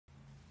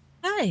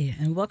Hi,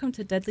 and welcome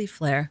to Deadly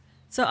Flare.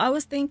 So I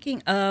was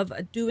thinking of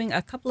doing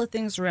a couple of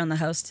things around the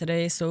house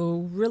today.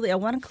 So really, I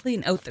want to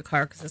clean out the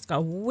car because it's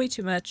got way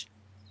too much.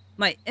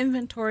 My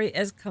inventory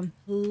is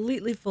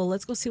completely full.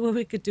 Let's go see what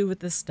we could do with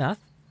this stuff.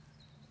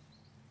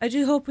 I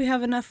do hope we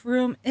have enough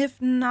room.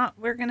 If not,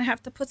 we're going to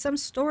have to put some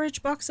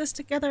storage boxes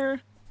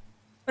together.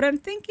 But I'm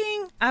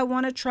thinking I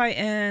want to try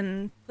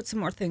and put some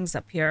more things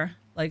up here,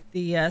 like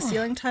the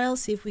ceiling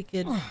tiles, see if we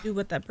could do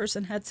what that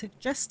person had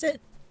suggested.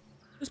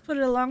 Just put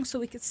it along so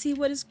we could see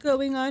what is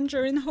going on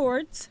during the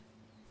hordes.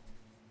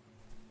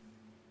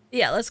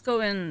 Yeah, let's go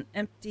and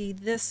empty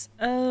this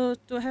out.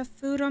 Do I have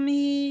food on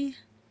me?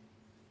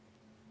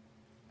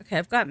 Okay,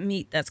 I've got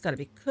meat that's got to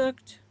be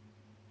cooked.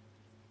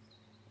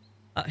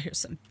 Here's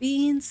some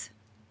beans.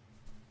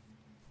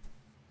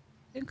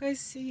 I think I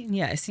seen,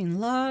 yeah, I seen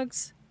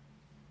logs.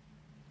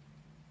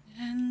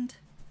 And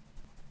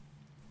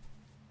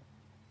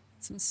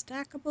some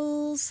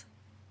stackables.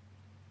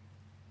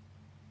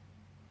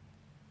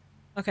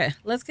 Okay,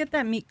 let's get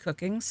that meat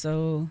cooking.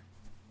 So,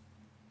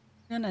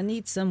 gonna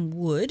need some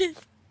wood.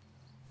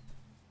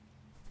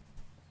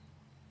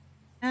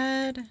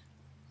 Add.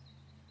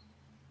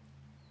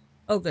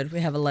 Oh, good.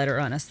 We have a lighter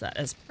on us. That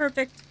is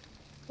perfect.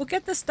 We'll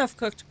get this stuff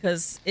cooked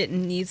because it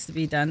needs to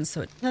be done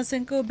so it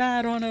doesn't go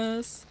bad on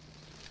us.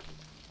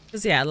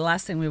 Because, yeah, the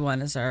last thing we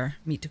want is our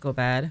meat to go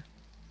bad.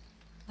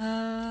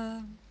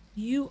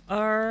 You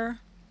are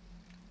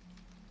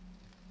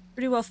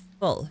pretty well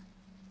full.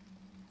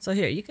 So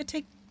here, you could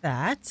take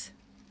that.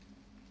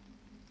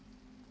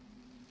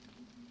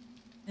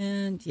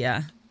 And,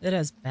 yeah, it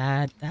is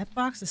bad. That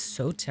box is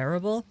so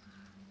terrible.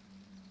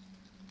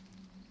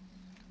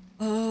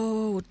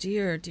 Oh,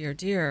 dear, dear,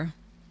 dear.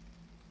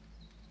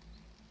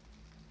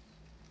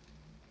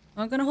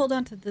 I'm going to hold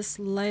on to this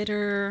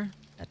lighter,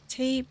 that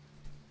tape,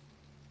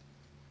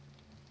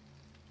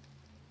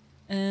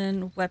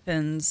 and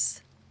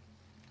weapons.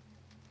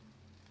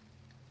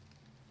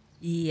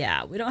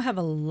 Yeah, we don't have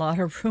a lot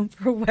of room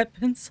for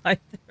weapons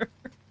either.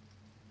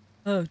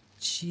 Oh,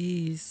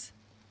 jeez.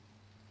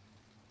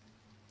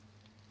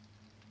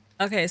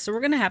 Okay, so we're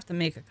going to have to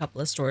make a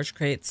couple of storage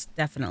crates,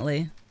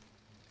 definitely.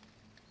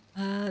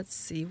 Let's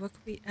see, what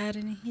could we add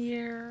in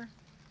here?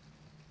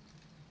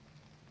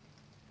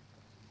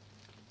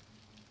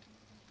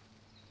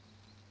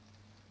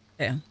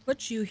 Okay,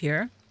 put you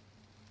here.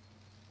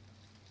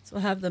 So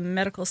we'll have the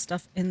medical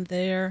stuff in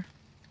there.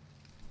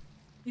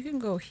 You can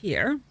go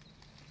here.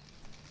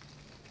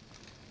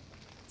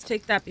 Let's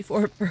take that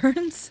before it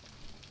burns.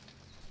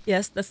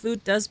 Yes, the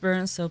food does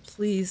burn, so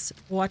please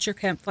watch your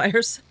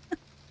campfires.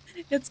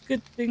 It's a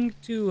good thing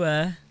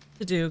to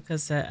do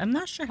because I'm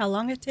not sure how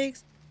long it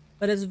takes,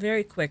 but it's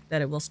very quick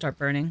that it will start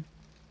burning.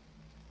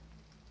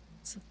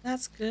 So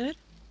that's good.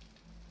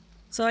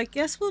 So I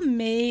guess we'll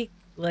make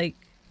I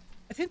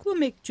think we'll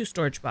make 2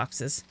 storage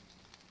boxes.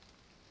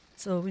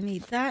 So we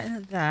need that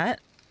and that.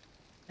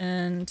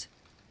 And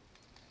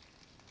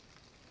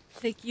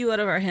take you out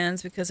of our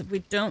hands because if we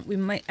don't, we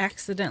might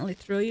accidentally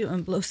throw you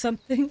and blow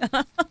something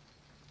up.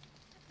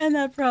 And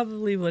that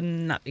probably would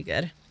not be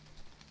good.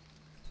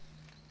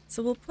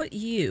 So we'll put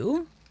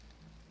you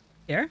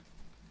here.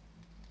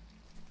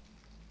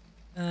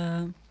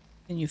 Can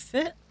you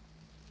fit?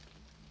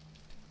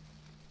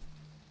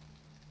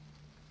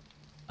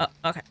 Oh,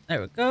 okay.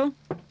 There we go.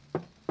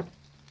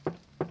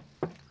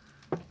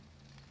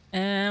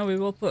 And we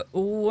will put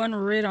one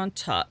right on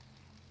top.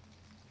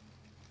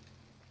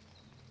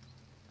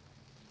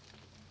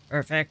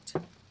 Perfect.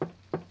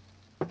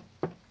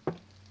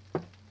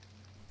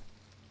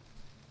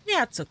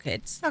 Yeah, it's okay.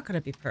 It's not going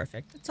to be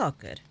perfect. It's all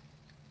good.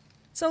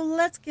 So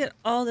let's get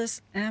all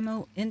this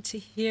ammo into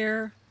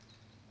here.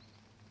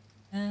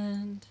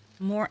 And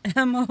more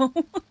ammo.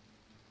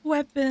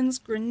 Weapons,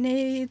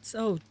 grenades.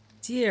 Oh,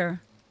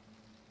 dear.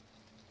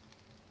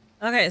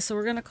 Okay, so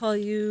we're going to call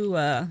you,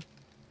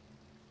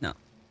 no.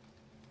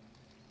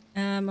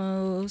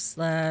 Ammo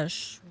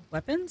 /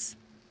 weapons.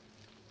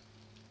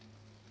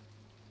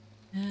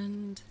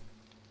 And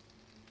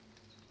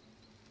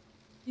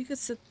you could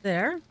sit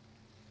there.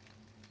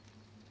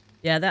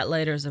 Yeah, that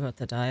lighter is about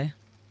to die.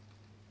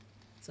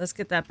 So let's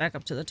get that back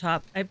up to the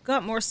top. I've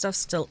got more stuff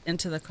still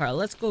into the car.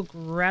 Let's go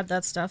grab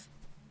that stuff.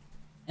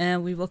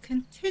 And we will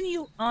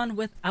continue on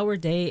with our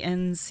day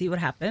and see what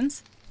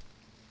happens.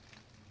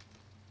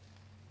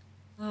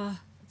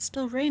 It's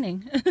still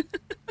raining.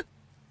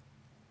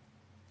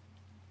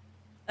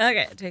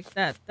 Okay, take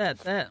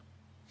that.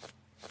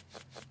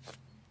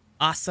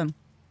 Awesome.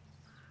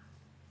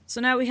 So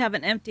now we have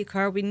an empty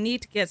car. We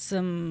need to get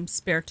some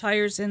spare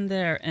tires in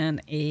there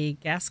and a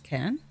gas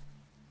can.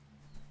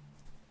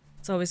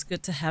 It's always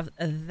good to have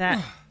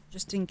that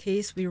just in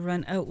case we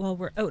run out while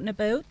we're out and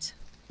about.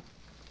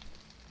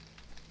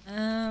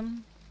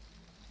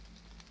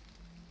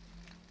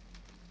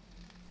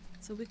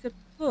 So we could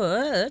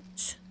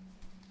put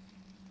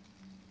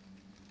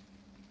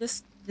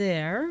this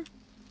there.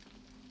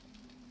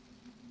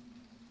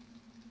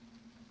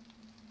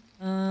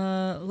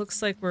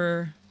 Looks like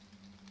we're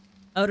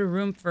out of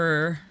room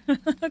for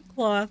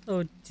cloth.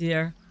 Oh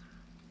dear.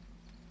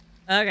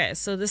 Okay,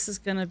 so this is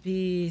gonna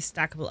be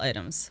stackable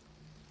items.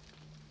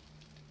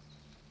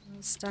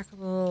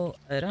 Stackable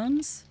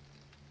items.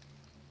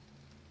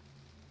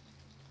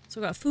 So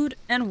we got food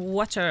and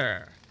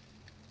water.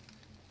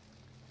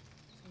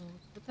 So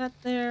put that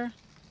there.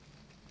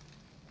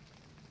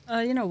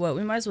 You know what?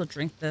 We might as well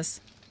drink this.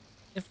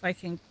 If I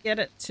can get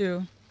it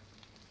to...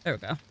 There we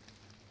go.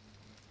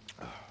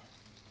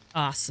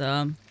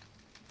 Awesome.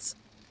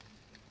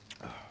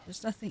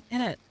 There's nothing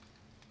in it.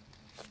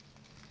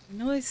 I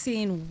know I've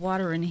seen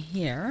water in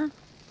here.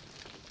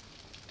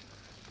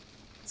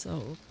 So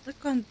we'll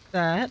click on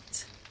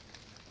that.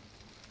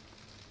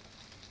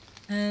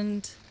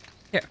 And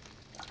here.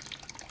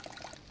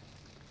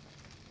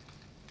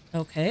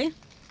 Okay.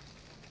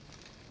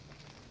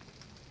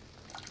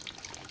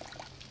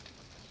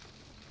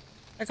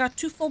 I got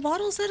 2 full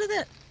bottles out of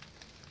it.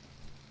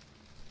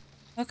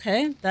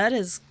 Okay, that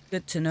is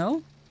good to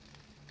know.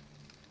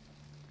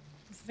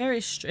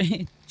 Very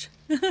strange.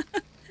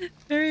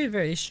 Very,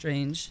 very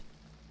strange.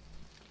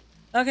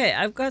 Okay,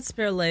 I've got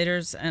spare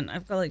lighters and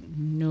I've got like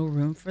no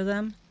room for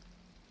them.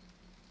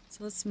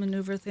 So let's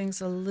maneuver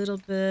things a little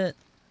bit.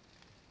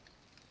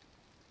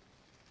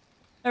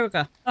 There we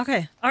go.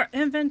 Okay, our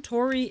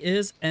inventory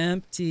is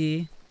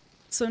empty.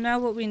 So now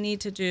what we need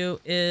to do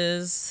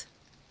is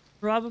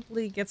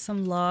probably get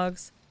some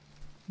logs,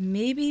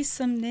 maybe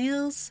some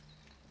nails.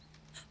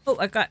 Oh,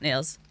 I got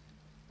nails.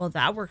 Well,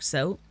 that works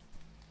out.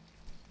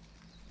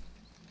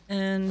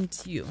 And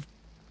you.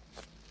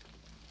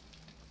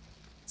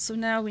 So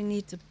now we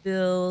need to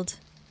build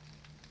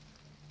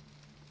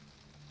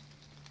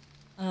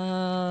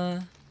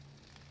floor.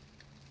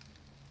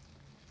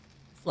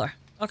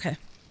 Okay.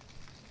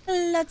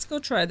 Let's go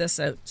try this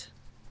out.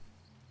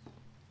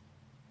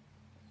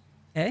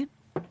 Okay.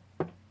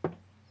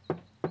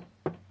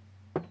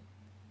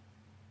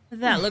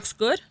 That looks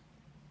good.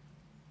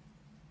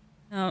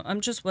 Now,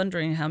 I'm just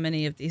wondering how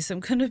many of these I'm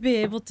going to be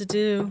able to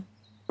do.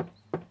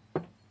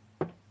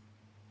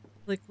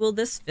 Like, will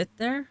this fit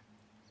there?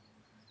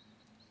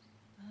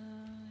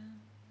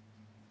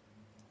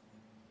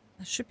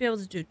 I should be able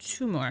to do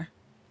 2 more.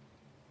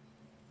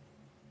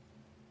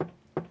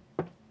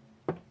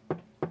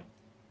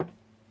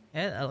 Okay,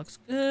 that looks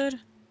good.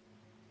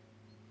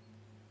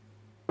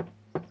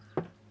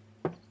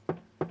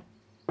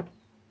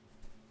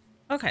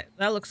 Okay,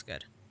 that looks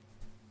good.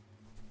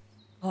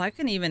 Oh, I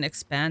can even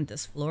expand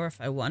this floor if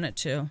I wanted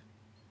to.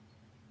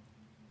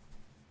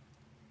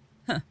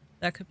 Huh,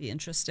 that could be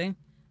interesting.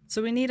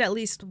 So we need at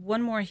least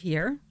 1 more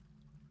here.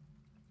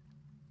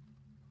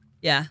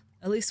 Yeah,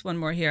 at least 1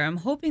 more here. I'm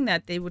hoping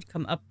that they would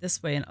come up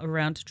this way and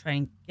around to try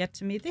and get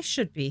to me. They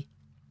should be.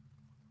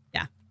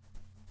 Yeah.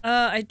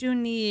 I do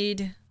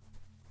need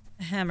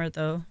a hammer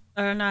though.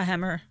 Or not a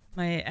hammer,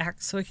 my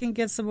axe, so I can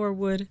get some more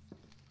wood.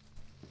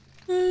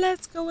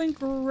 Let's go and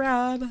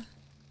grab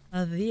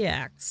the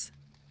axe.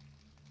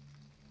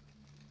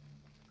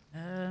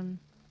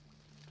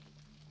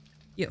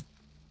 You.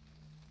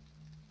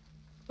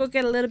 Go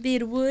get a little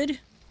bit of wood.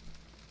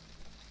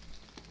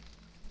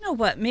 You know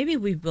what? Maybe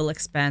we will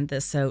expand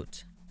this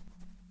out.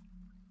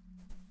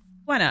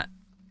 Why not?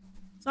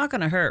 It's not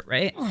gonna hurt,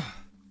 right?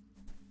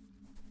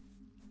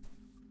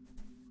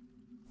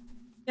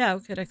 Yeah,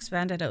 we could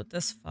expand it out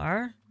this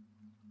far.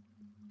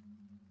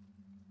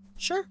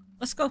 Sure,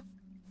 let's go.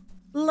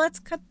 Let's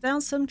cut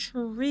down some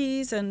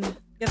trees and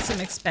get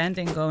some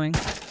expanding going.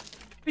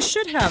 We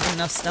should have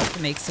enough stuff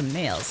to make some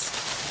nails.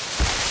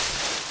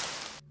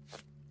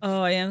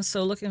 Oh, I am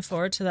so looking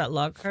forward to that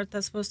log cart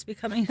that's supposed to be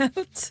coming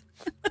out.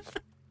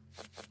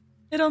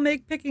 It'll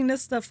make picking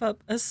this stuff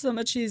up so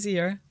much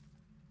easier.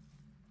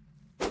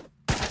 Come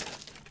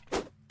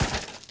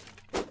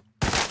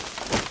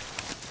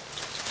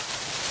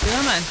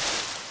on.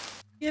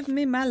 Give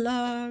me my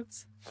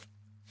logs.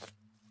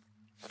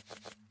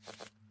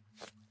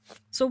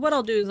 So what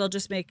I'll do is I'll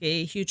just make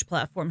a huge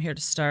platform here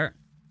to start.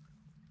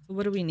 So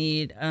what do we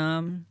need?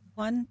 1,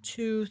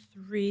 2,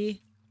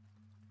 3,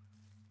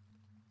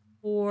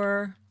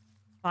 4,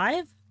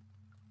 5?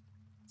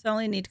 So I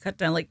only need to cut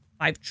down like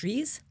 5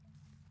 trees.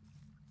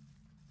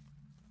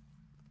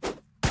 5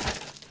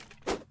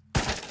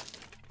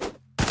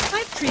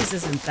 trees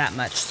isn't that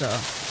much, so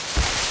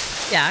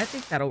yeah, I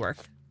think that'll work.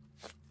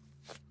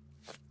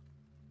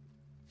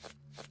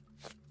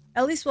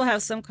 At least we'll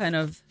have some kind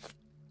of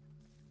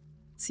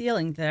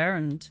ceiling there,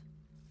 and it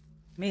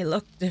may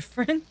look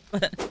different,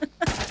 but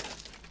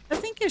I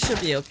think it should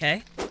be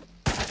okay.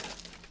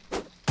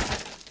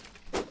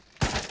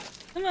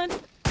 Come on.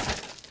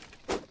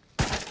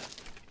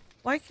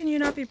 Why can you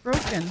not be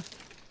broken?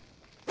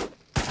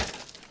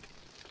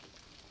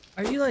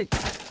 Are you like...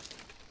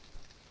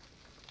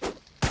 I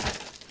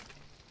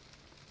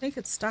think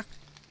it's stuck.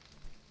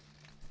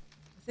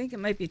 I think it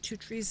might be 2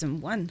 trees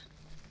in one.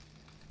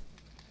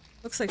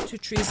 Looks like 2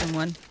 trees in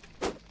one.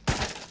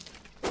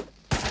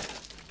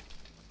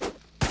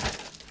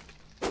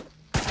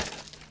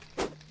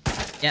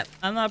 Yep,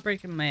 I'm not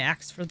breaking my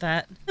axe for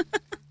that.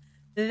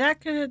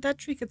 That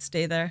tree could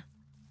stay there.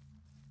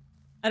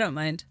 I don't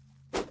mind.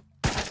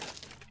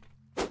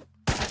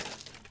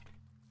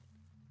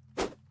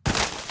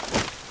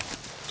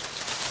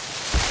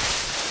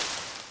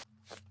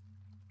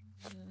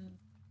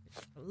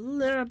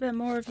 a bit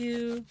more of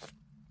you.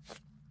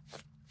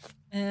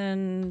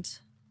 And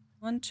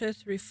 1, 2,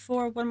 3,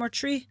 4. One more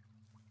tree.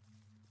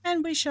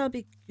 And we shall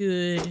be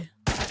good.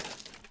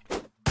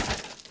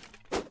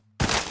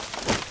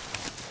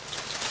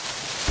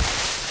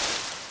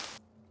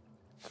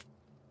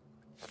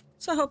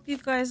 So I hope you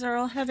guys are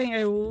all having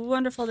a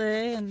wonderful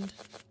day and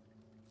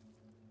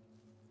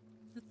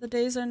that the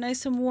days are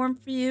nice and warm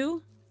for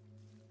you.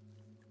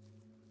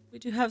 We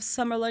do have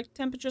summer-like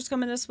temperatures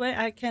coming this way.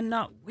 I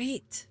cannot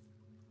wait.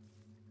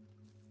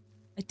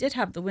 I did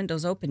have the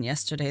windows open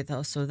yesterday,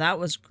 though, so that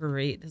was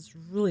great. It's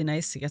really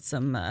nice to get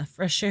some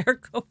fresh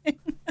air going.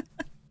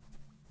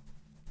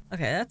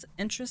 Okay, that's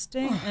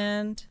interesting.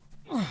 And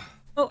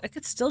oh, I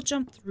could still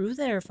jump through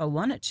there if I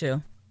wanted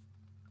to.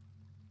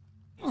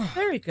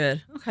 Very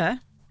good. Okay.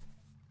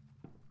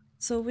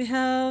 So we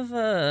have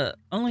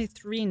only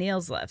 3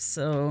 nails left.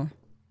 So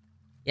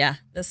yeah,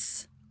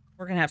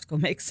 we're gonna have to go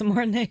make some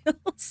more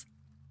nails.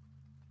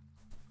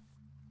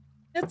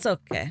 It's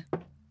okay.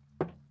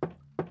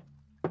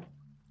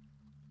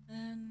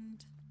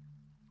 And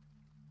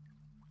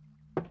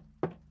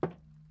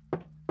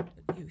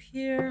put you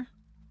here.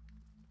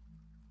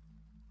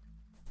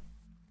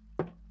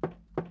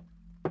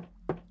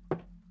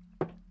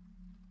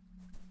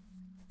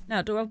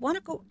 Now, do I want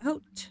to go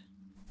out?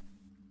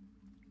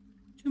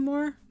 2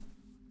 more?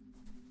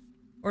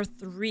 Or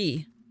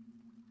 3?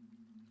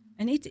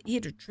 I need to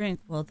eat or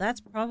drink. Well,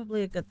 that's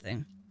probably a good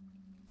thing.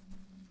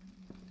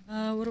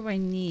 What do I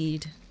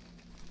need?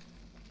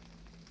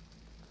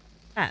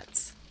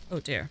 Fats. Oh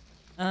dear.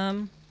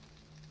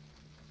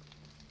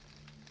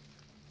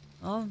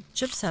 Oh,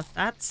 chips have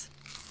fats.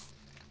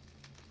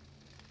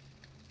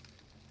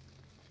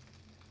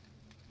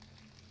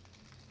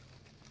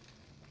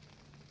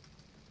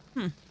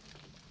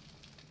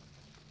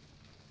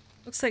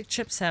 Looks like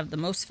chips have the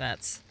most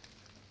fats.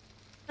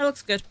 That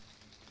looks good.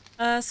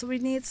 So we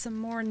need some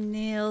more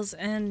nails,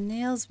 and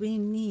nails we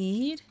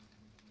need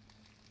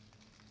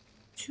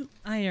 2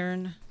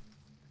 iron.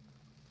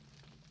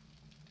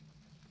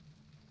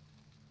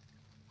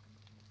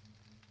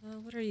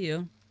 What are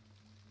you?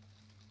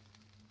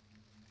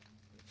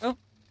 Oh.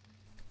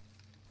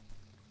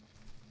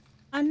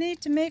 I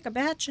need to make a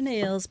batch of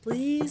nails,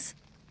 please.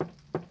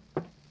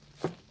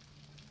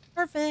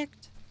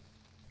 Perfect.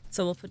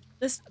 So we'll put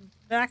this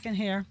back in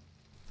here.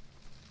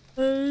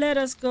 Let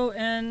us go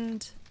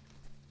and...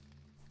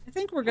 I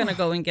think we're gonna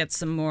go and get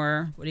some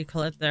more... What do you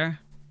call it there?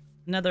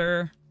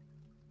 Another...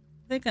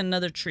 I think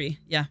another tree.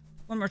 Yeah,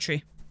 1 more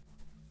tree.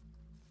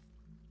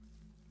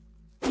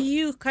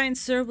 You, kind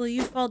sir, will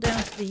you fall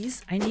down,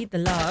 please? I need the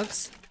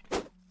logs.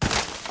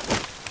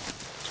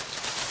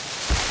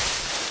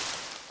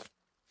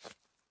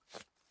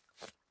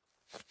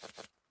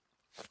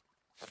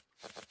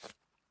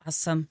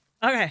 Awesome.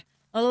 Okay.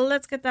 Well,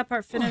 let's get that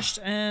part finished,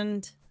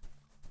 and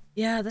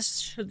yeah, this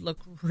should look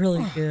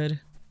really good.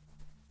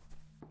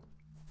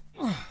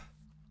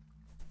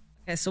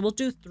 Okay, so we'll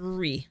do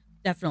 3.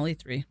 Definitely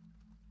 3.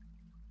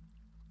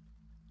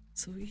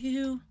 So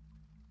you...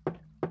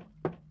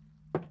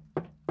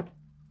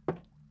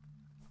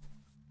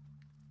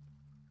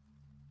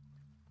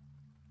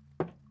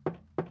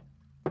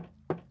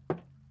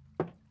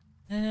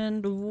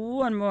 And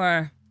 1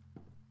 more.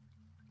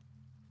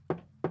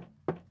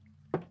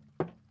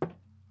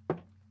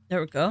 There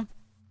we go.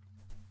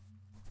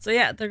 So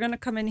yeah, they're gonna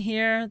come in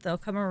here. They'll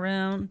come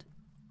around.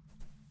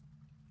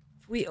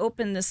 If we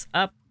open this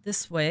up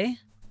this way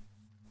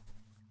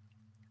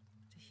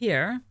to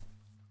here.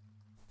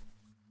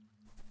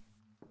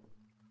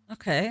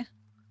 Okay.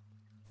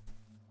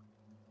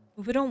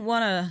 But we don't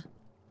want to...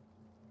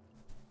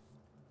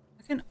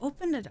 I can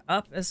open it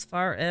up as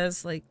far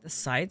as like the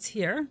sides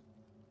here.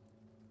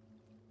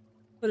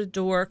 Put a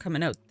door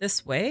coming out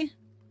this way.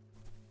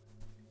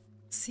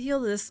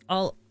 Seal this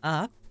all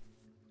up.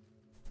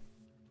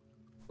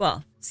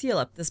 Well, seal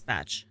up this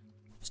batch.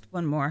 Just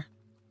 1 more.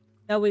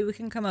 That way we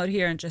can come out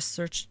here and just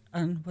search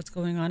on what's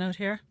going on out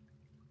here.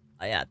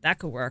 Oh yeah, that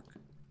could work.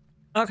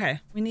 Okay,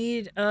 we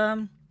need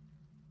 1,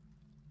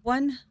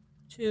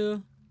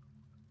 2,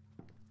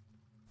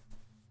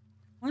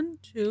 1,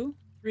 2,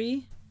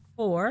 3,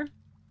 4,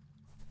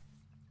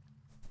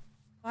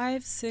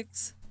 5,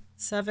 6,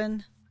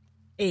 7,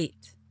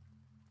 8.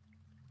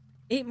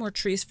 8 more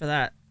trees for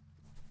that.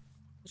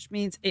 Which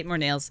means 8 more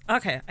nails.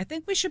 Okay, I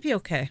think we should be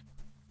okay.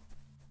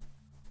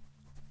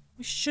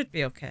 We should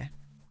be okay.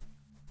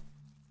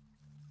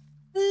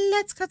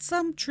 Let's cut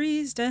some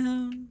trees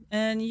down.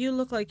 And you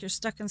look like you're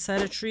stuck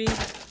inside a tree.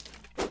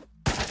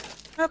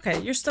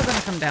 Okay, you're still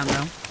gonna come down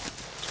though.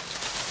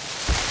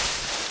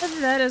 But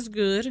that is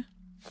good.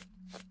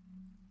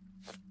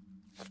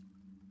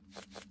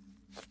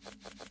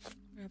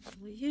 Grab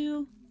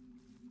you.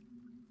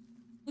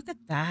 Look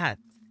at that.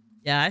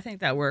 Yeah, I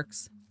think that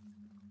works.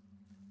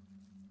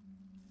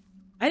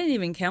 I didn't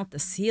even count the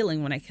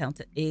ceiling when I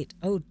counted 8.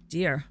 Oh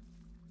dear.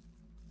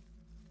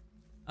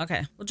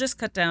 Okay, we'll just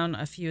cut down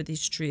a few of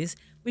these trees.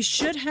 We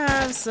should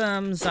have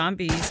some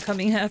zombies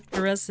coming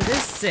after us. It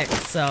is 6,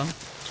 so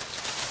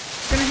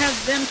we're gonna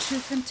have them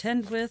to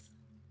contend with.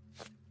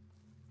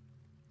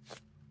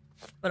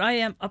 But I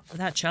am up for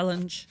that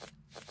challenge.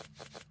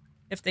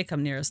 If they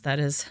come near us, that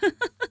is.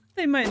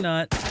 They might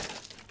not.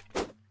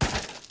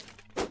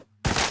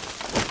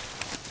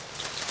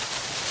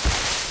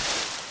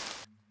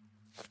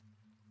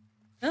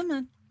 Come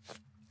on.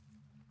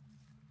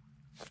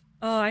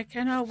 Oh, I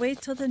cannot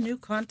wait till the new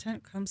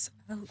content comes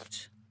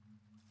out.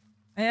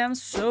 I am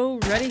so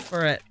ready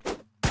for it.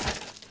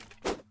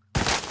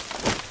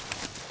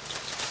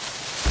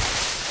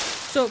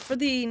 So for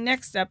the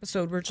next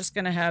episode, we're just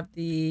going to have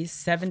the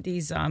 70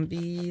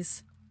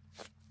 zombies.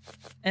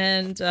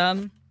 And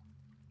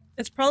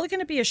it's probably going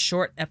to be a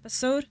short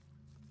episode.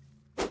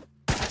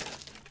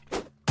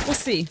 We'll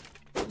see.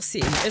 We'll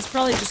see. It's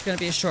probably just going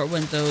to be a short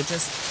one, though.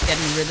 Just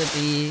getting rid of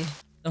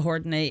the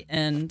Horde Knight,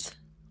 and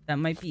that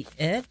might be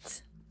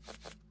it.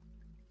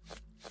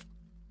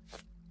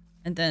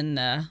 And then,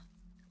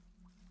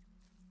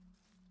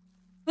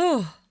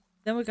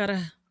 then we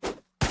gotta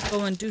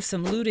go and do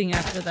some looting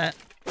after that.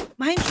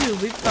 Mind you,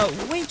 we've got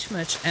way too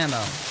much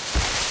ammo.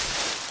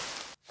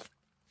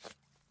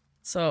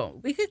 So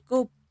we could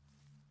go,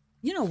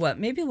 you know what,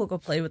 maybe we'll go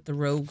play with the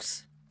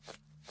rogues.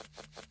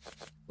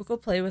 We'll go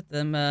play with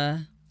them,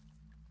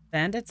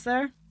 bandits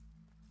there.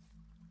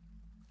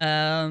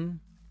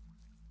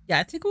 Yeah,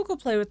 I think we'll go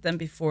play with them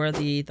before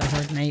the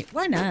Horde Knight.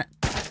 Why not?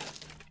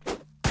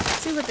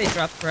 See what they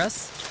drop for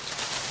us.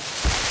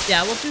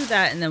 Yeah, we'll do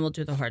that and then we'll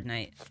do the Horde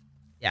Knight.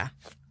 Yeah,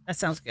 that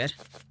sounds good.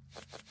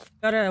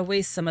 Gotta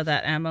waste some of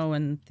that ammo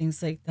and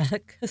things like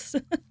that because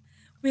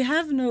we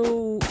have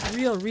no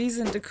real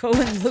reason to go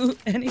and loot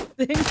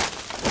anything.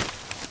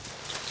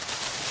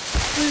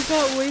 We've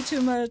got way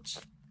too much.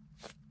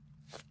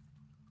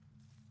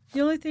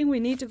 The only thing we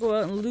need to go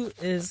out and loot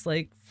is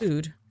like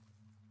food.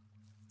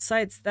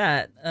 Besides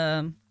that,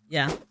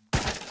 yeah,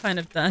 kind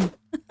of done.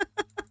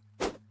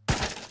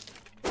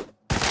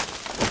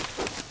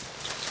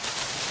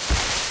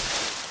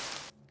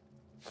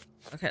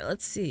 Okay,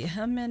 let's see.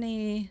 How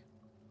many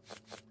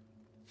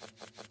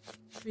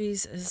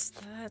trees is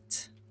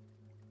that?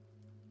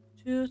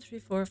 2, 3,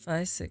 4,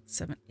 5, 6,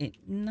 7, 8,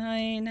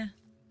 9.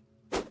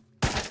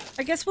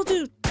 I guess we'll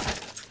do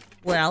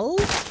 12.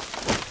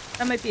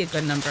 That might be a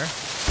good number.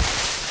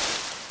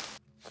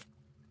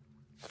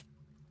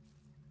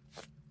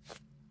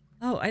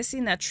 Oh, I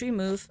seen that tree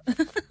move.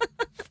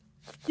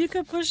 You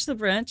can push the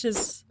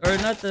branches, or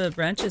not the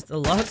branches, the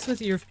logs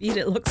with your feet,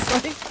 it looks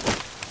like.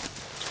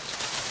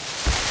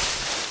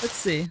 Let's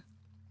see.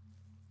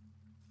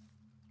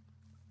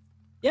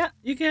 Yeah,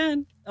 you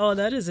can. Oh,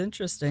 that is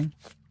interesting.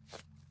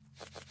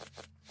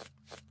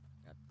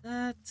 Got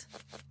that.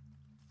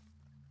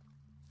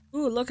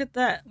 Ooh, look at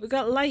that. We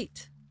got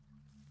light.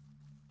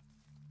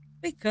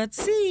 We could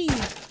see.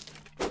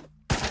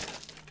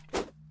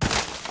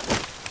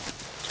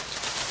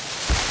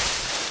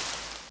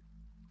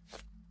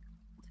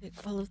 Take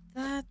all of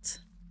that.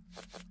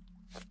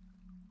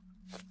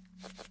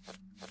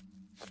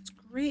 That's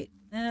great.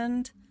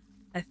 And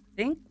I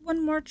think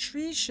one more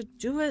tree should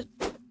do it.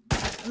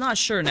 I'm not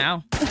sure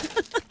now.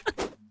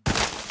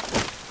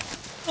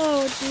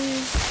 Oh,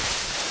 jeez.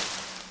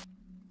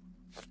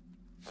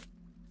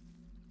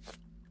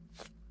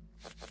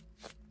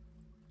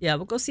 Yeah,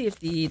 we'll go see if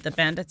the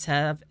bandits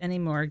have any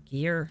more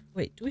gear.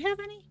 Wait, do we have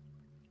any?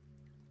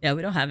 Yeah,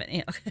 we don't have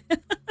any. Okay.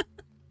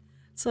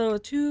 So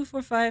 2,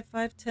 4, 5,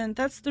 5, 10.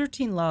 That's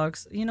 13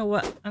 logs. You know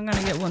what? I'm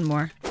gonna get one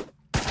more.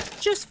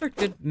 Just for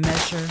good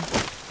measure.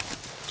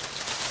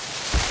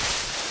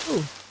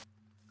 Ooh.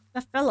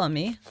 That fell on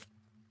me.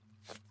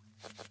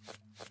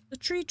 The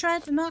tree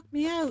tried to knock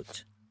me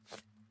out.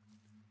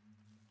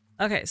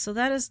 Okay, so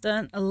that is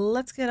done.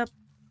 Let's get up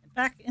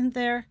back in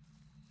there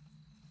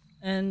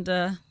and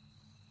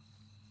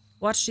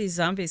watch these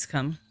zombies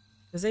come,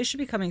 because they should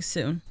be coming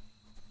soon.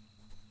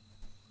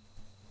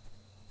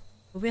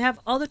 But we have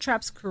all the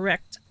traps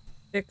correct,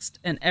 fixed,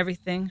 and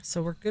everything,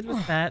 so we're good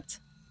with that.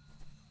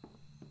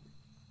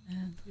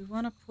 And we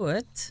want to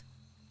put...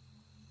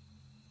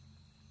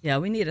 Yeah,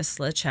 we need a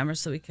sledgehammer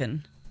so we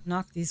can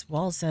knock these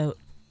walls out.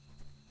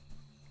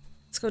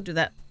 Let's go do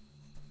that.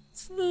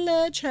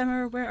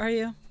 Sledgehammer, where are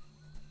you?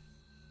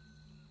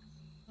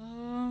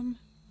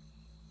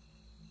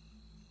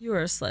 You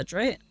are a sledge,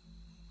 right?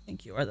 I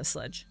think you are the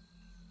sledge.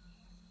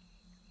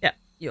 Yeah,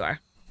 you are.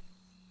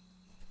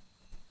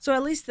 So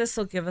at least this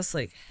will give us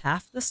like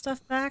half the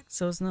stuff back,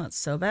 so it's not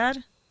so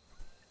bad.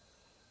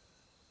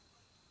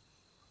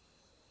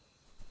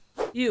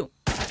 You,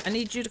 I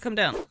need you to come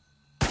down.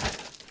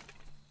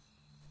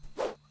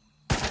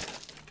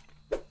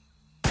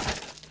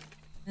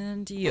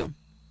 And you.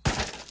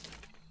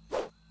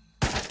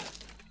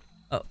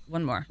 Oh,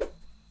 one more.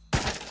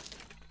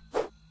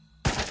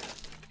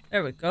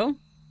 There we go.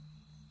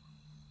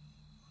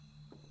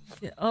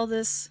 Get all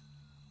this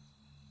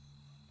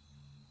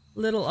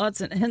little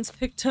odds and ends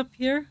picked up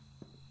here.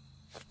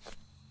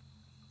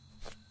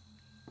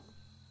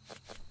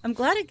 I'm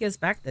glad it gives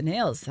back the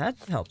nails. That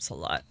helps a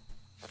lot.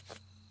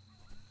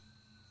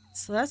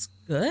 So that's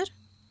good.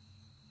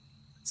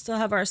 Still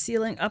have our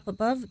ceiling up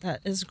above.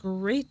 That is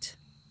great.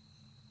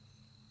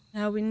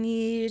 Now we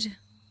need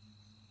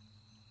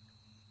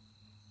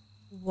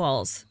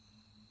walls.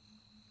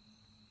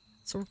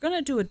 So we're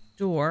gonna do a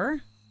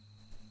door.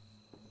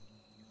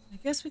 I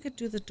guess we could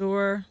do the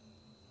door.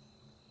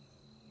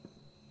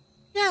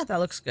 Yeah, that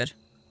looks good.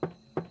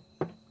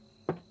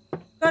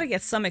 Gotta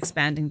get some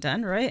expanding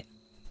done, right?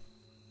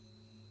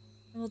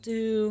 We'll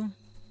do...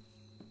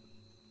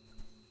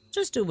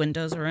 just do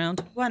windows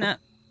around. Why not?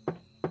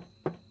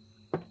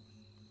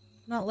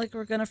 Not like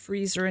we're gonna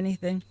freeze or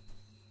anything.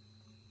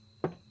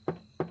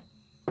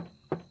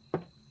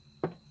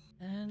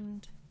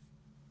 And...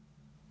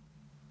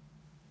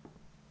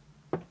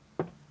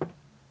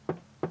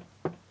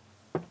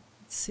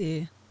 let's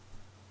see.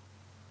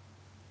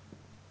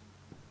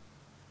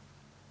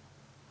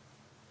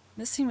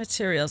 Missing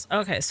materials.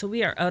 Okay, so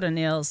we are out of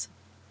nails.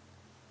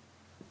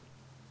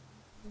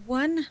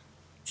 1,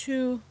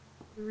 2,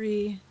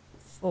 3,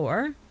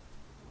 4,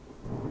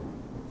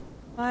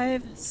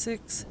 5,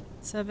 6,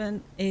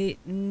 7, 8,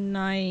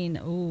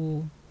 9.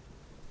 Ooh.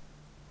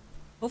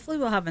 Hopefully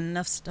we'll have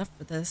enough stuff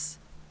for this.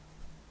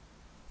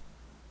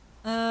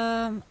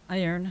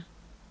 Iron.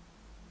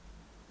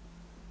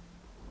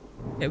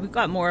 Okay, we've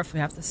got more if we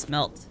have to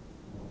smelt.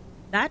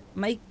 That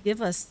might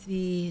give us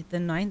the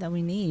 9 that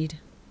we need.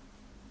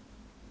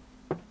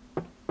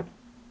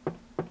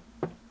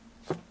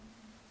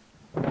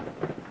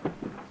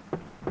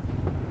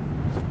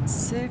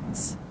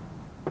 Six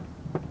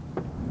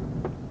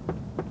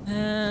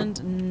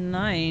and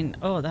 9.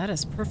 Oh, that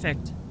is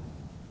perfect.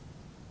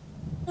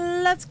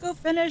 Let's go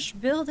finish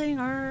building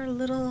our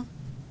little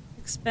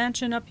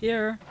expansion up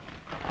here.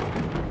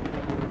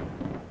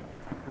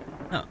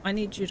 No, I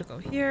need you to go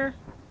here.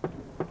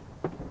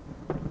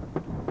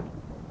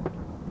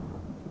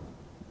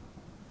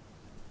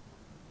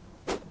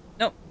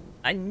 Nope,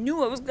 I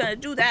knew I was gonna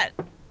do that.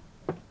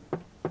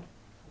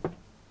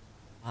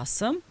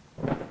 Awesome.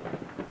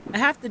 I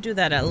have to do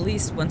that at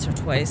least once or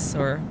twice,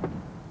 or,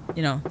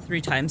 you know,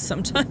 3 times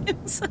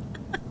sometimes.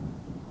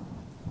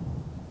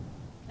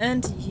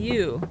 And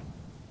you.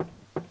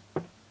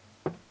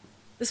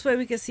 This way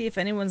we can see if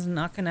anyone's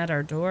knocking at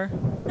our door.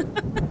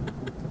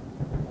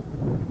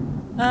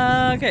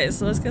 Okay,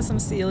 so let's get some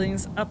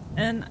ceilings up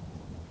and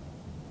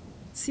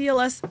seal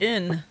us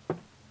in.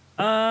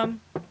 Why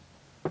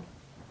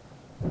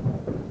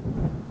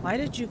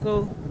did you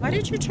go? Why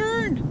did you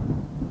turn?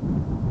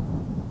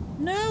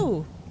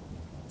 No!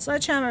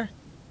 Sledgehammer!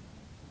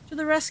 To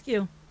the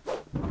rescue!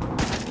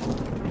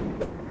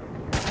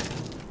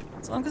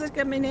 As long as I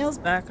get my nails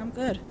back, I'm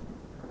good.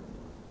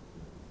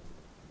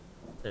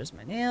 There's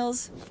my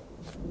nails.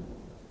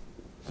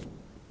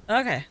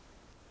 Okay.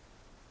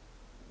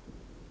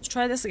 Let's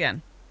try this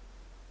again.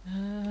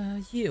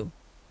 You.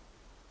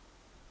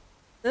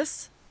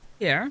 This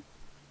here.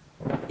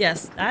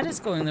 Yes, that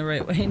is going the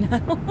right way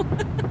now.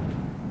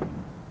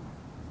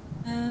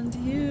 And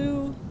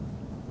you.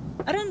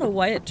 I don't know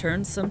why it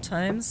turns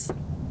sometimes.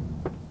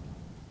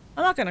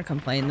 I'm not gonna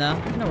complain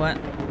though. You know what?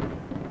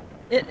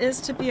 It is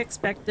to be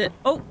expected.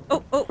 Oh,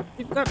 oh, oh!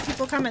 We've got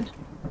people coming.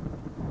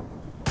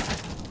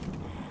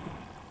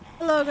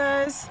 Hello,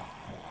 guys.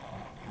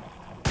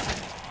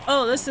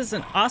 Oh, this is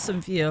an awesome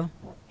view.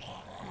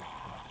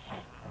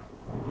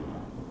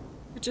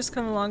 We just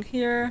come along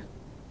here.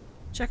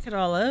 Check it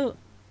all out.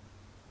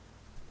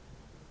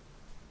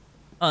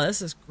 Oh,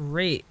 this is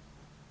great.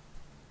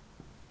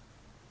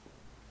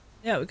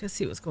 Yeah, we can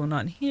see what's going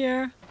on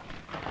here.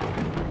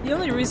 The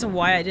only reason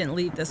why I didn't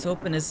leave this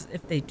open is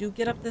if they do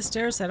get up the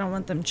stairs, I don't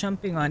want them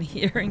jumping on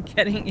here and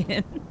getting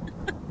in.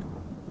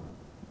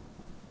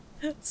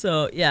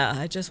 So, yeah,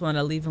 I just want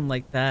to leave them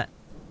like that.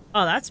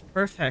 Oh, that's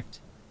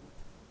perfect.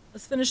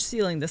 Let's finish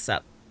sealing this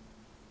up.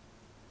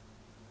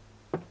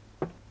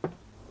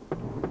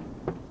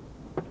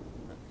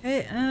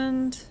 Okay,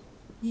 and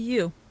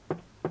you.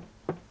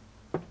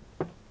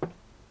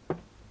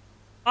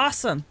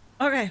 Awesome.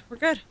 Okay, we're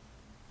good.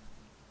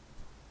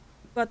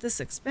 Got this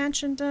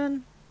expansion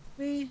done.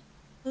 We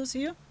close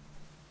you.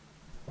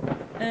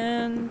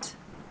 And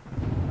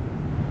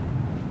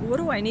what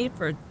do I need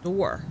for a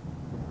door?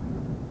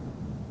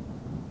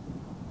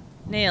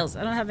 Nails.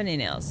 I don't have any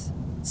nails.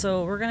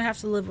 So we're gonna have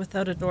to live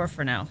without a door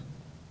for now.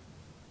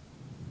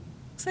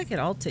 Looks like it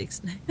all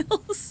takes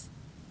nails.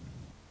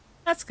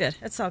 That's good.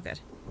 It's all good.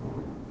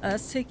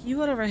 Let's take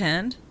you out of our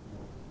hand.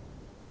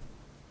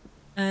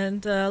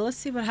 And let's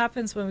see what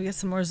happens when we get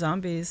some more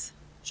zombies.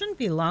 Shouldn't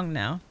be long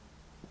now.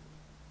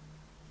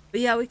 But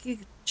yeah, we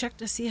could check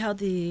to see how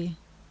the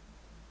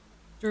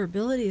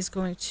durability is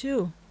going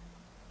too.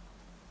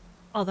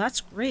 Oh, that's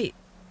great.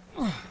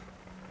 Can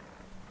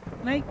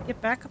I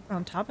get back up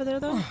on top of there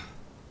though?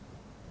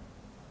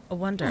 I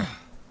wonder.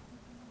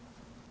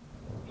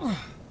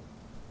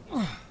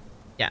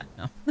 Yeah,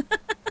 no.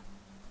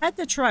 Had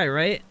to try,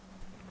 right?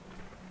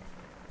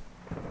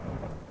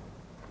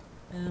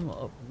 And we'll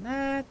open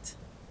that.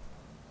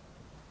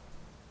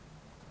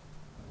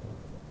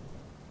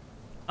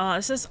 Oh,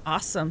 this is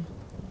awesome.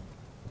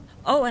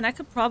 Oh, and I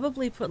could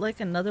probably put like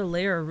another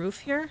layer of roof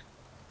here.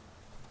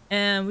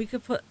 And we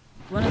could put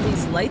one of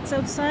these lights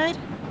outside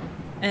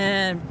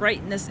and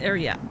brighten this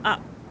area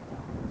up.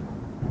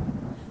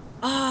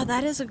 Oh,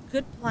 that is a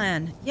good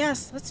plan.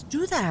 Yes, let's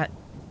do that.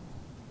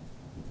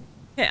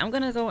 Okay, I'm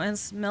gonna go and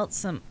smelt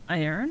some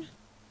iron.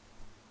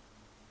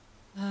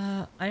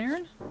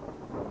 Iron?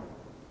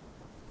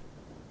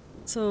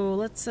 So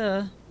let's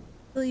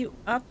fill you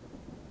up.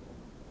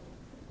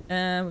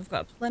 And we've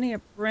got plenty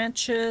of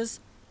branches.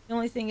 The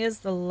only thing is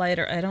the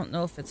lighter. I don't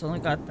know if it's only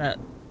got that.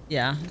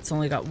 Yeah, it's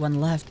only got one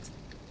left.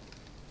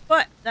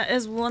 But that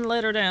is one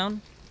lighter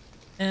down.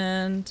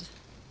 And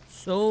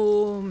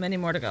so many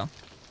more to go.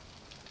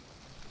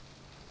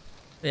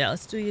 But yeah,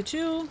 let's do you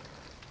too.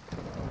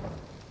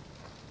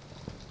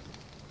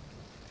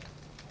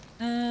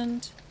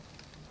 And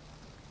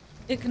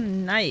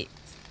ignite.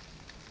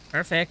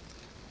 Perfect.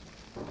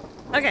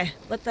 Okay,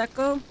 let that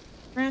go.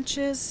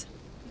 Branches.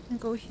 You can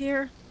go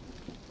here.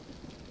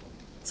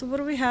 So what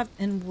do we have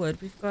in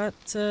wood? We've got,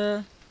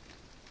 that's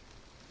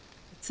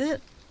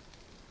it.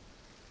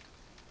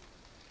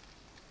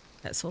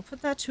 Okay, so we'll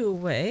put that two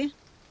away.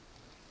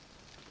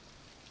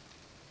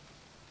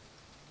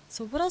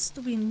 So what else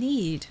do we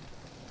need?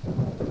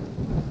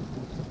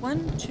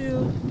 1,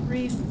 2,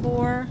 3,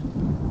 4,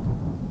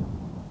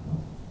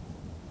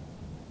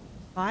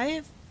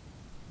 5?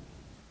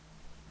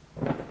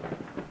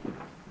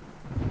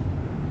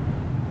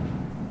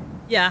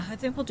 Yeah, I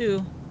think we'll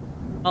do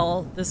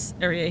all this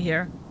area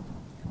here.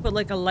 Put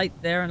like a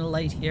light there and a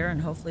light here,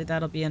 and hopefully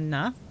that'll be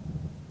enough.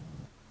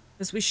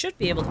 Because we should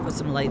be able to put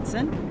some lights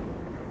in.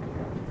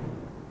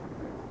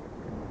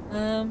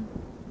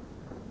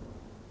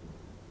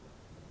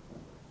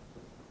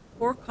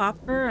 4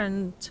 copper,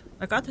 and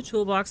I got the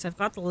toolbox, I've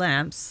got the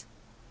lamps.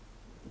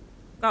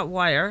 I've got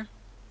wire.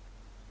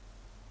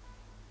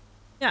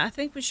 Yeah, I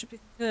think we should be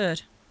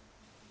good.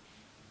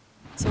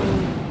 So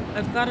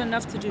I've got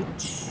enough to do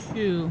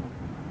 2.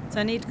 So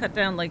I need to cut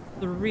down like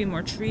 3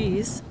 more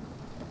trees.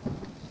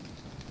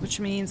 Which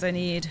means I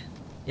need...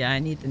 Yeah, I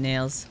need the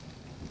nails.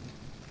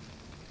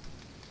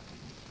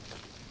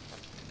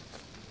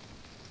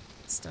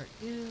 Let's start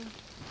you.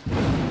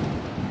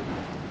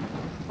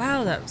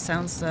 Wow, that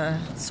sounds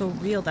so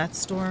real, that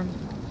storm.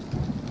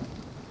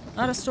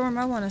 Not a storm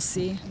I want to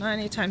see. Not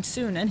anytime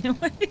soon,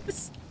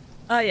 anyways.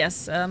 Ah,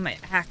 yes, my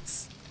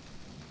axe.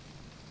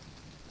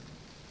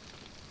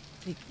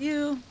 Take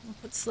you. We'll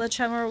put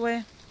sledgehammer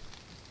away.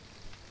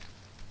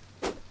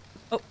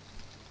 Oh.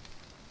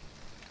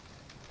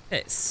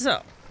 Okay,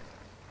 so.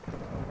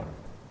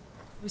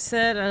 We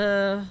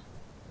said,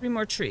 3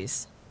 more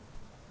trees.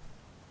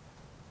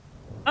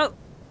 Oh!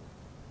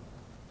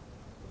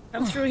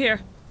 Come through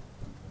here.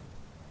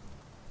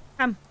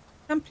 Come.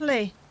 Come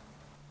play.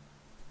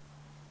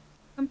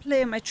 Come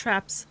play in my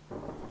traps.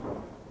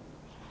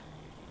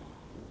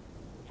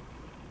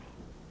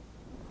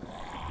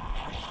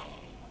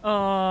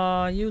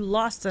 Oh, you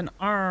lost an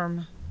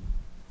arm.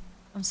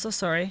 I'm so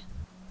sorry.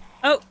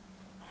 Oh!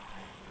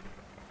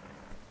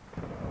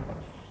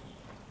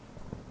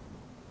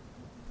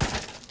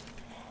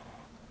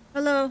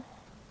 Hello.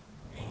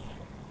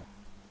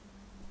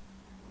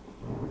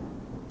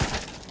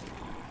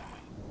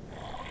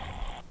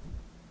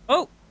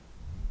 Oh!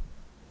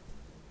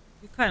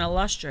 You kind of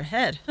lost your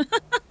head.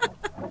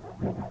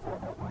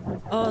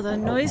 Oh, the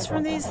noise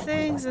from these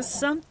things is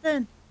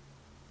something.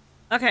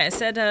 Okay, I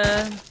said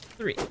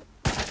 3.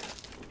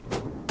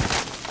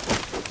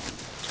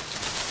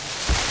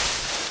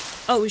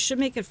 Oh, we should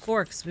make it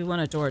 4 because we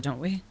want a door, don't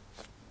we?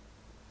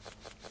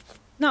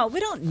 No, we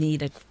don't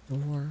need a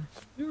door.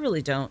 We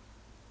really don't.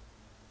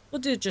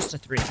 We'll do just a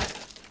 3.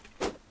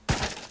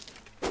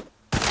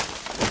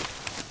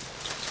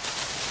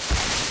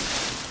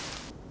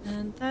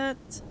 And that...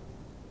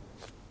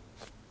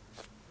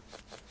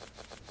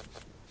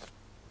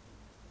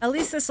 At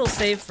least this will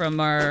save from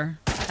our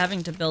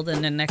having to build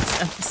in the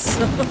next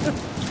episode.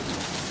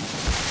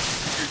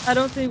 I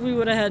don't think we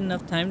would have had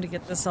enough time to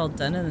get this all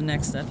done in the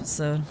next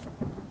episode.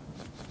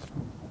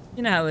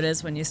 You know how it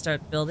is when you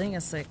start building.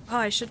 It's like, oh,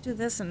 I should do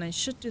this and I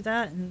should do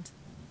that. And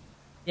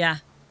yeah,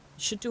 you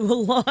should do a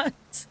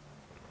lot.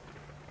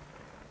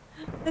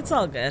 It's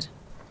all good.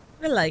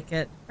 We like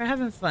it. We're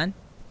having fun.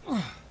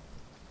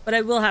 But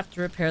I will have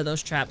to repair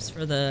those traps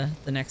for the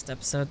next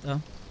episode,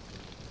 though.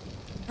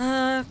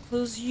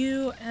 Close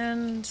you,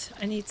 and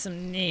I need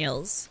some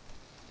nails.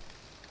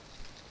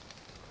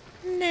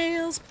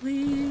 Nails,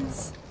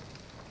 please.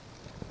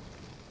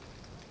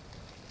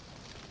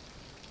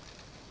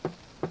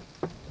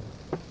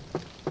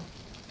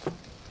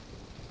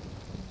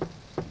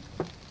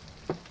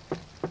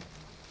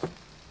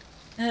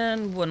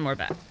 And one more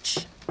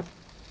batch.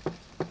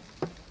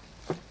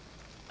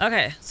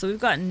 Okay, so we've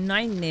got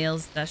 9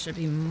 nails. That should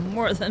be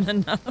more than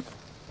enough.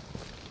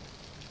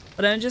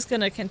 But I'm just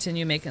gonna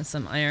continue making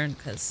some iron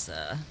because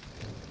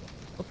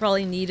we'll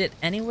probably need it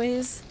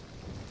anyways.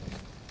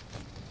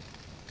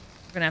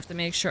 We're gonna have to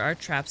make sure our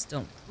traps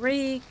don't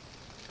break.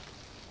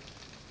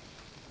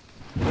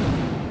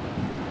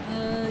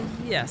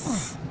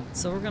 Yes.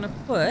 So we're gonna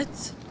put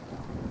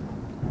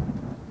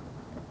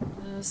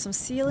some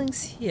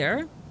ceilings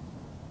here.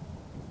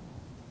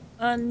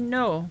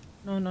 No.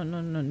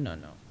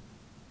 No.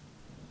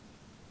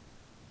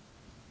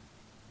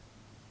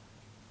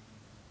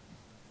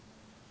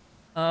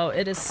 Oh,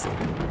 it is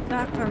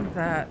stuck on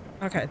that.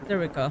 Okay, there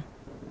we go.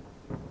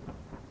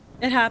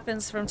 It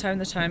happens from time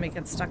to time. It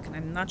gets stuck and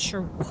I'm not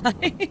sure why.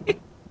 Okay,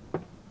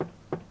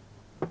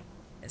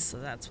 so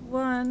that's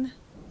one.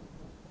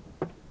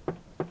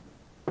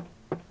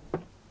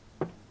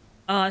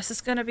 Oh, this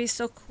is gonna be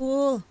so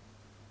cool.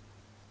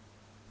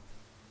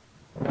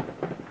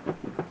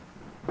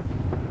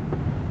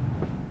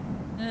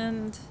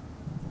 And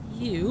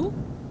you.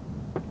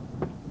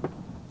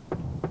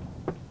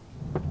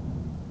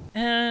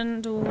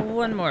 And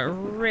one more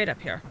right up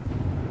here.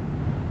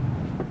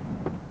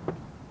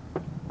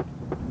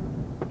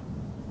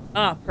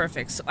 Ah,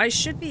 perfect. So I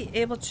should be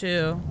able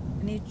to...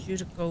 I need you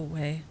to go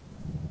away.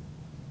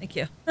 Thank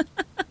you.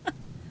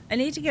 I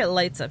need to get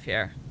lights up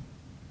here.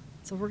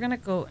 So we're gonna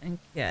go and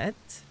get...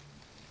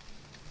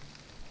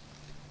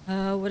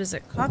 what is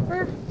it?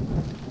 Copper?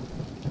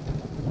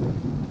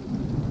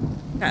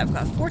 Okay, I've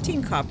got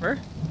 14 copper.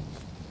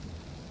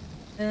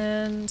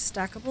 And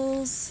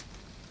stackables.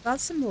 Got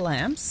some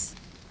lamps.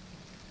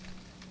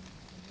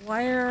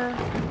 Wire.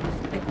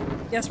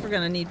 I guess we're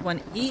gonna need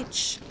one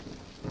each.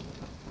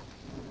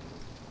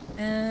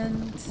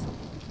 And...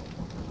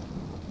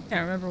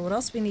 can't remember what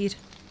else we need.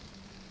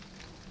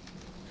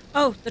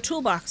 Oh, the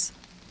toolbox.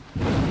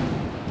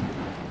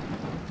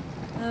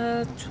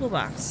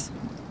 Toolbox.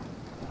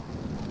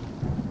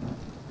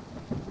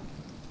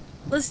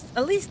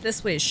 At least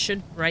this way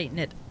should brighten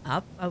it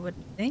up, I would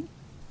think.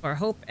 Or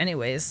hope,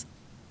 anyways.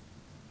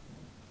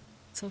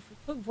 So if we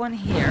put one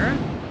here...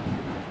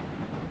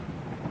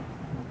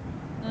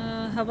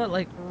 how about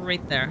like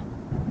right there?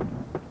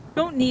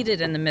 Don't need it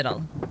in the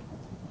middle.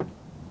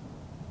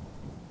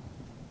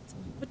 So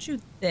we'll put you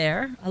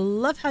there. I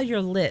love how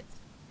you're lit.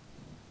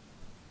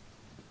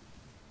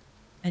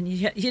 And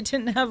you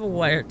didn't have a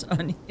wire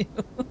on you.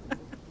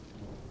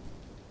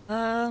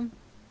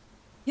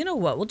 You know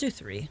what? We'll do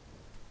 3.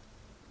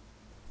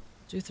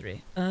 Do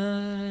 3.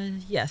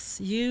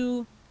 Yes,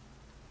 you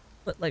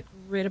put like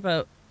right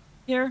about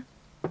here.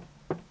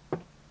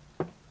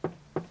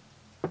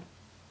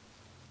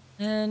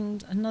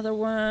 And another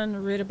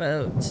one right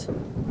about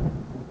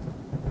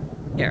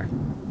here.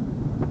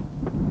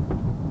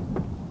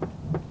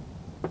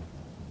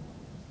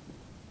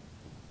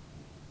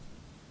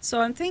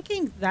 So I'm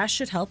thinking that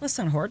should help us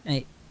on Horde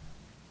Night.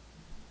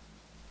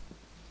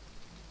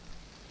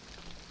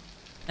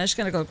 I'm just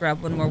gonna go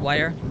grab one more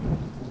wire.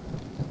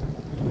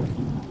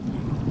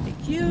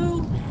 Thank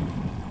you.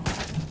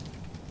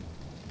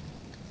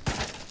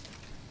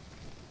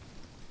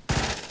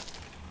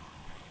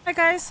 Hi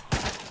guys.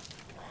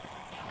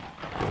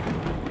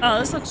 Oh,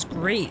 this looks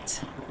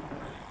great.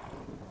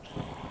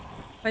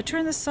 If I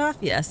turn this off,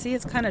 yeah, see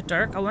it's kind of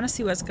dark. I want to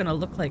see what it's gonna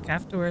look like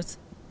afterwards.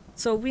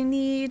 So we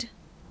need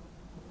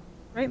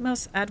right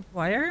mouse add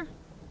wire.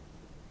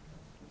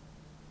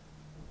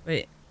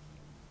 Wait.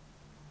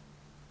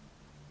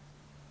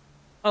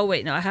 Oh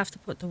wait, no, I have to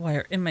put the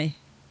wire in my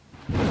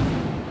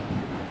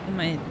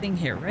thing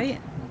here,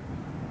 right?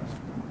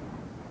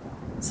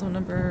 So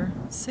number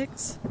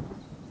 6.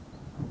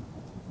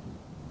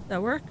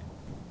 That work?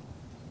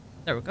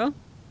 There we go.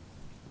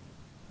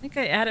 I think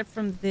I added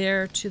from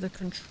there to the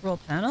control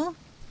panel.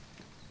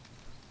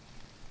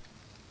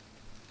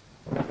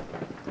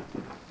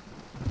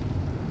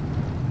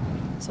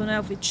 So now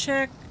if we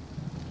check,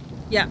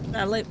 yeah,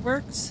 that light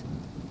works.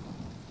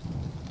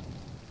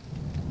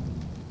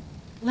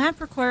 Lamp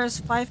requires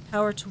 5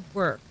 power to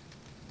work.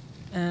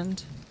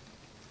 And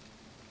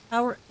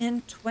power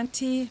in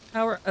 20,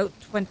 power out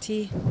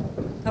 20,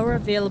 power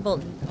available.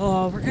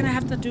 Oh, we're gonna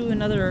have to do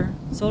another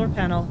solar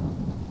panel.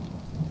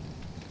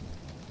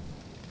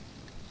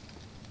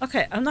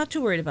 Okay, I'm not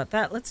too worried about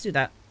that. Let's do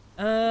that.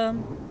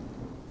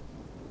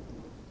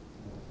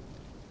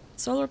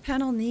 Solar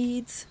panel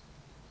needs...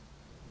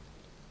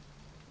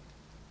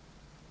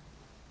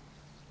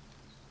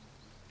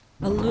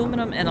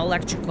 aluminum and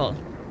electrical.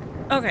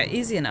 Okay,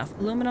 easy enough.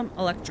 Aluminum,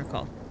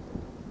 electrical.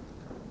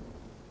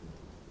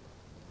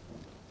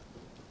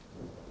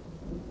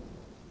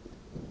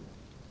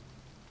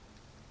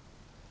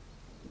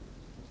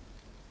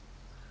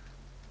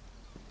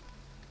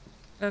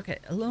 Okay,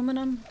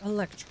 aluminum,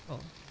 electrical.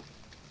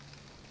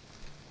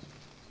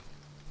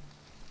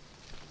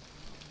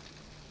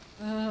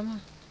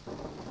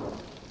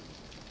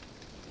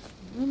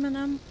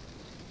 Aluminum,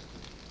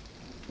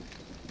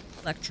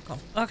 electrical.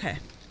 Okay.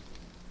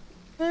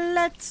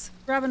 Let's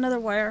grab another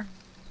wire.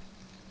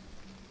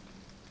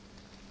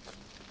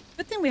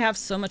 Good thing we have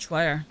so much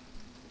wire.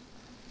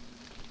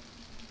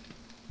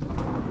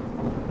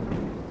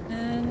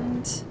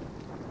 And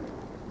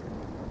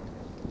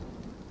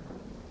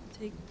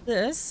take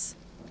this.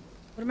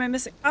 What am I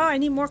missing? Oh, I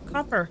need more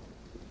copper.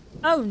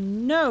 Oh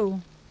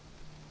no.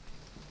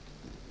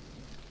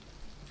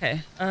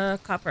 Okay,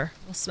 copper.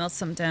 We'll smelt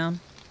some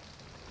down.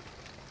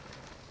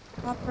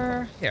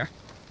 Copper here.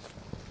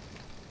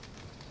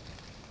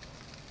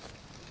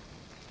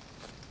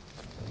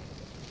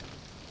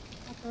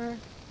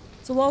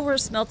 So while we're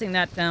smelting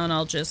that down,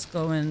 I'll just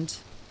go and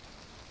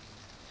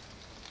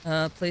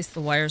place the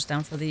wires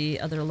down for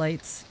the other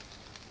lights.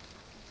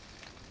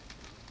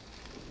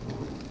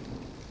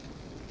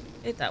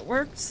 Okay, that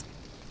works.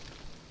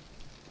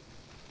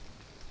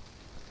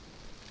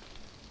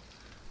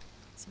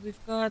 So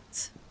we've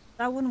got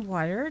that one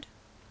wired.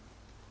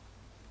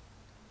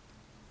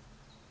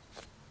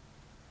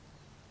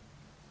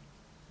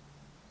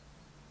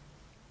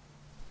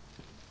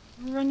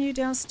 Run you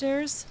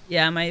downstairs.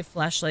 Yeah, my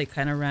flashlight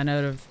kind of ran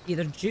out of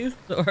either juice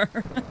or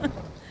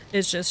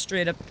it's just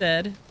straight up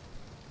dead.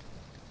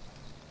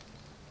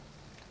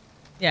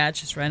 Yeah, it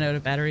just ran out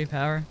of battery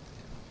power.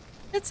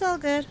 It's all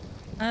good.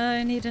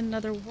 I need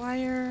another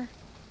wire.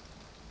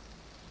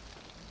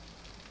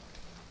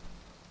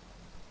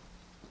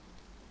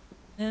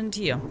 And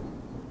you.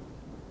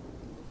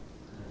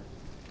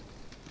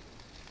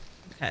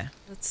 Okay,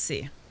 let's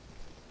see.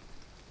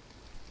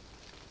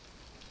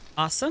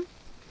 Awesome.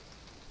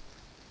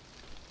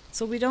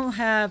 So we don't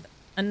have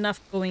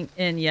enough going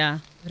in. Yeah,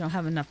 we don't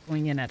have enough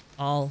going in at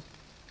all.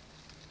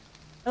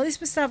 At least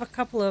we still have a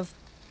couple of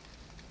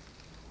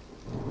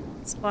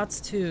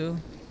spots to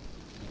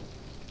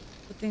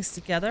put things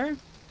together.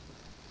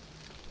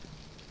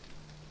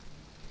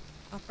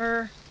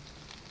 Copper.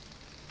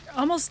 You're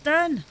almost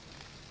done.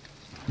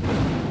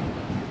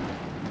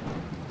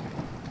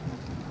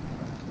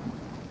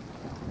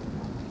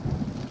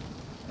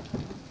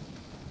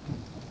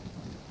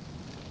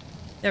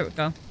 There we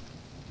go.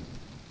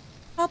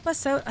 Help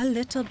us out a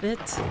little bit.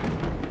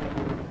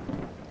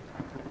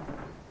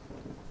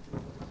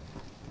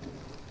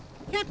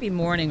 Can't be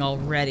morning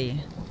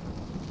already.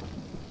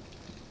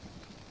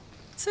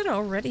 Is it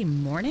already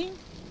morning?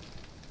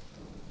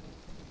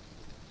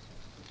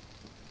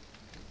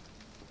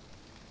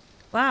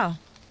 Wow.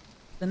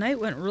 The night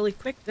went really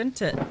quick,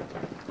 didn't it? It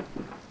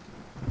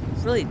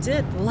really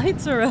did. The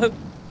lights are out.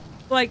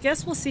 Well, I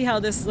guess we'll see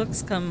how this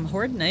looks come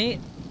Horde night.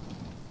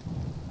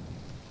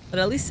 But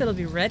at least it'll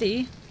be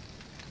ready.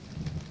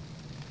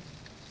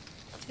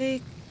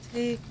 Take.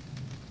 Here,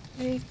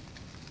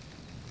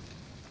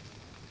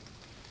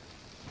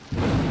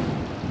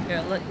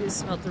 I'll let you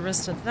smelt the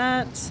rest of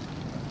that.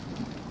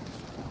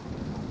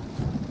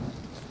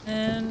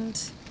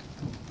 And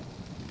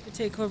you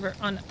take over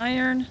on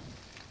iron.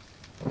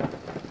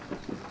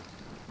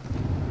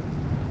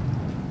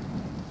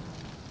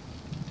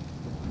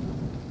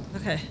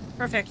 Okay,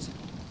 perfect.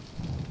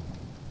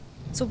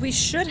 So we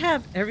should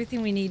have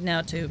everything we need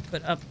now to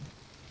put up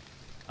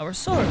our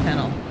solar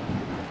panel.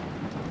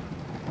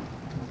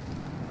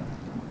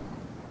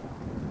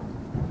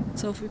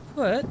 So if we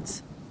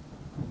put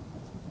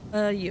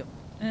you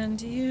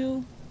and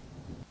you.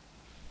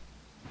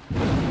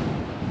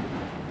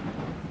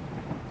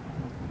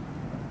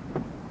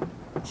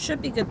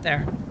 Should be good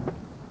there.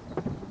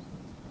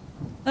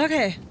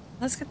 Okay,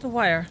 let's get the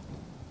wire.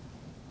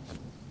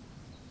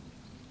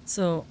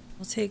 So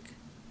we'll take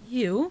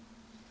you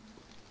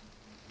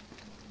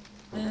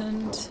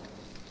and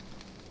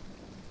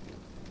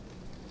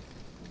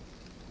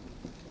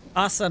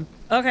awesome.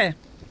 Okay,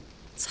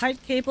 let's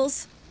hide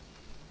cables.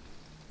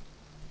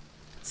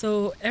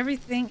 So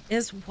everything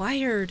is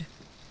wired.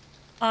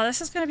 Oh,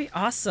 this is gonna be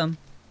awesome.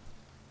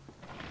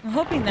 I'm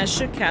hoping that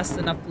should cast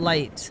enough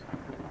light.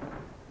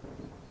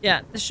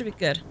 Yeah, this should be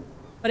good.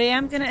 But I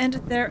am gonna end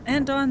it there.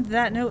 And on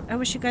that note, I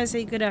wish you guys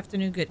a good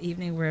afternoon, good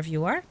evening, wherever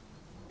you are.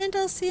 And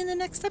I'll see you in the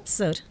next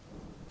episode.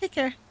 Take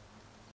care.